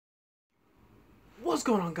What's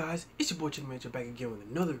going on, guys? It's your boy Chicken Major back again with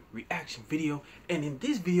another reaction video, and in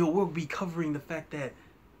this video we'll be covering the fact that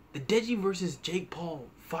the Deji versus Jake Paul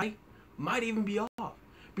fight might even be off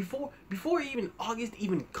before even August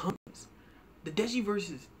even comes. The Deji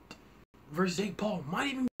versus Jake Paul might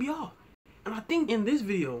even be off, and I think in this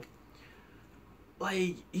video,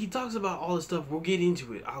 like, he talks about all the stuff. We'll get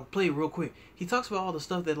into it. I'll play it real quick. He talks about all the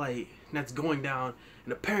stuff that's going down,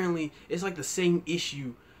 and apparently it's like the same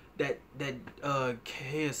issue that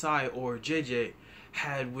KSI or JJ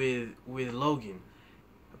had with Logan.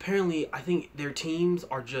 Apparently, I think their teams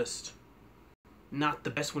are just not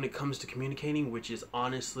the best when it comes to communicating, which is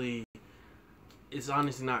honestly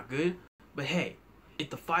not good. But hey,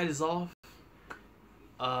 if the fight is off,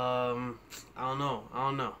 I don't know.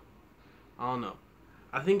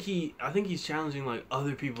 I think he's challenging like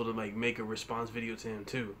other people to like make a response video to him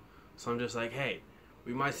too. So I'm just like, hey,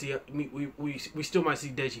 we might see we still might see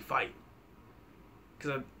Deji fight.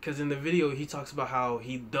 Cause in the video he talks about how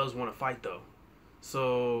he does want to fight though.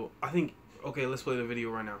 So I think, okay, let's play the video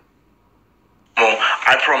right now.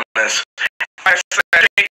 I promise. I said,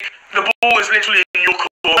 the ball is literally in your court.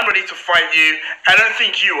 I'm ready to fight you. I don't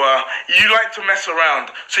think you are. You like to mess around.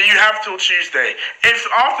 So you have till Tuesday. If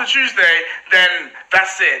after Tuesday, then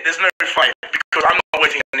that's it. There's no fight because I'm not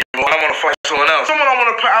waiting anymore. I want to fight someone else. Someone I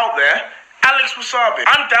want to put out there, Alex Wassabi.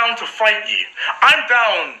 I'm down to fight you. I'm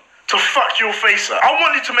down to fuck your face up. I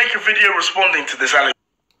want you to make a video responding to this, Alex.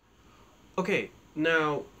 Okay,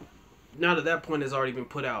 now that point has already been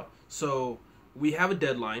put out, so we have a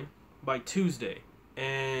deadline by Tuesday,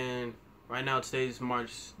 and right now today's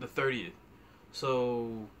March the 30th.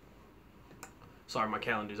 So, sorry, my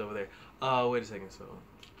calendar's over there. Wait a second. So,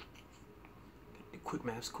 quick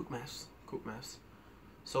maths.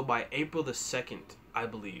 So by April the 2nd, I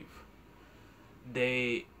believe,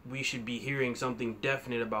 we should be hearing something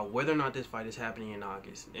definite about whether or not this fight is happening in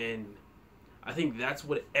August. And I think that's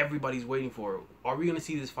what everybody's waiting for. Are we going to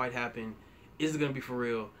see this fight happen? Is it going to be for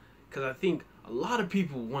real? Because I think a lot of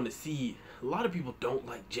people want to see, a lot of people don't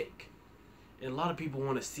like Jake. And a lot of people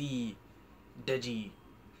want to see Deji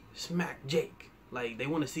smack Jake. Like, they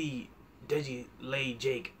want to see Deji lay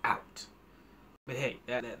Jake out. But hey,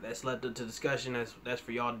 that's left up to discussion. That's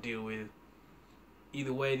for y'all to deal with.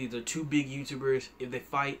 Either way, these are two big YouTubers. If they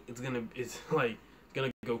fight, it's gonna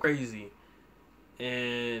go crazy.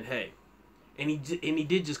 And hey, and he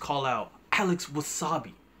did just call out Alex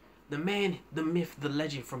Wassabi, the man, the myth, the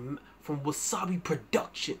legend from Wassabi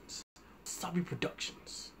Productions. Wassabi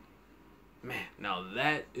Productions. Man, now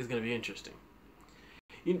that is gonna be interesting.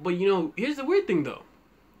 But you know, here's the weird thing though.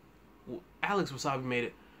 Alex Wassabi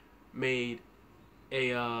made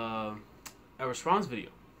a response video.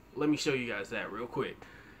 Let me show you guys that real quick.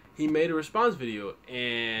 He made a response video,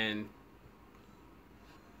 and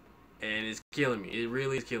it's killing me. It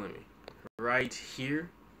really is killing me. Right here.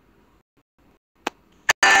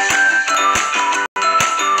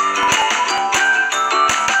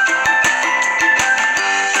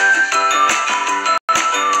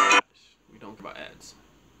 We don't care about ads.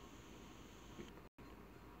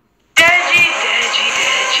 Deji.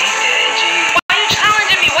 Why are you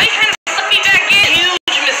challenging me? Why are you trying to suck me back in?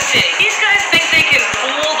 Huge mistake. These guys think they can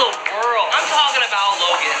fool the world. I'm talking about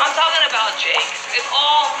Logan. I'm talking about Jake. It's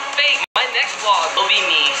all fake. My next vlog will be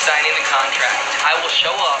me signing the contract. I will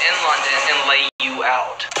show up in London and lay you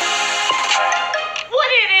out.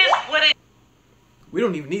 We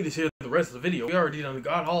don't even need to hear the rest of the video. We already done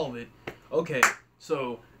got all of it. Okay,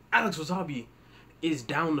 so Alex Wassabi is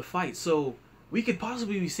down to fight. So we could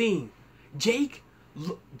possibly be seeing Jake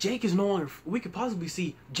is no longer. We could possibly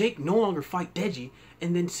see Jake no longer fight Deji,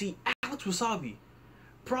 and then see Alex Wassabi,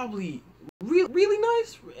 probably really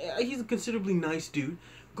nice. He's a considerably nice dude.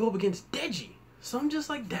 Go up against Deji. So I'm just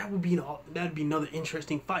like, that'd be another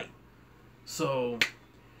interesting fight. So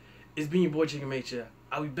it's been your boy Chicken Major.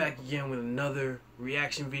 I'll be back again with another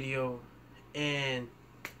reaction video, and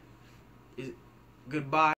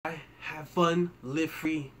goodbye, have fun, live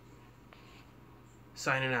free,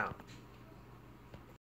 signing out.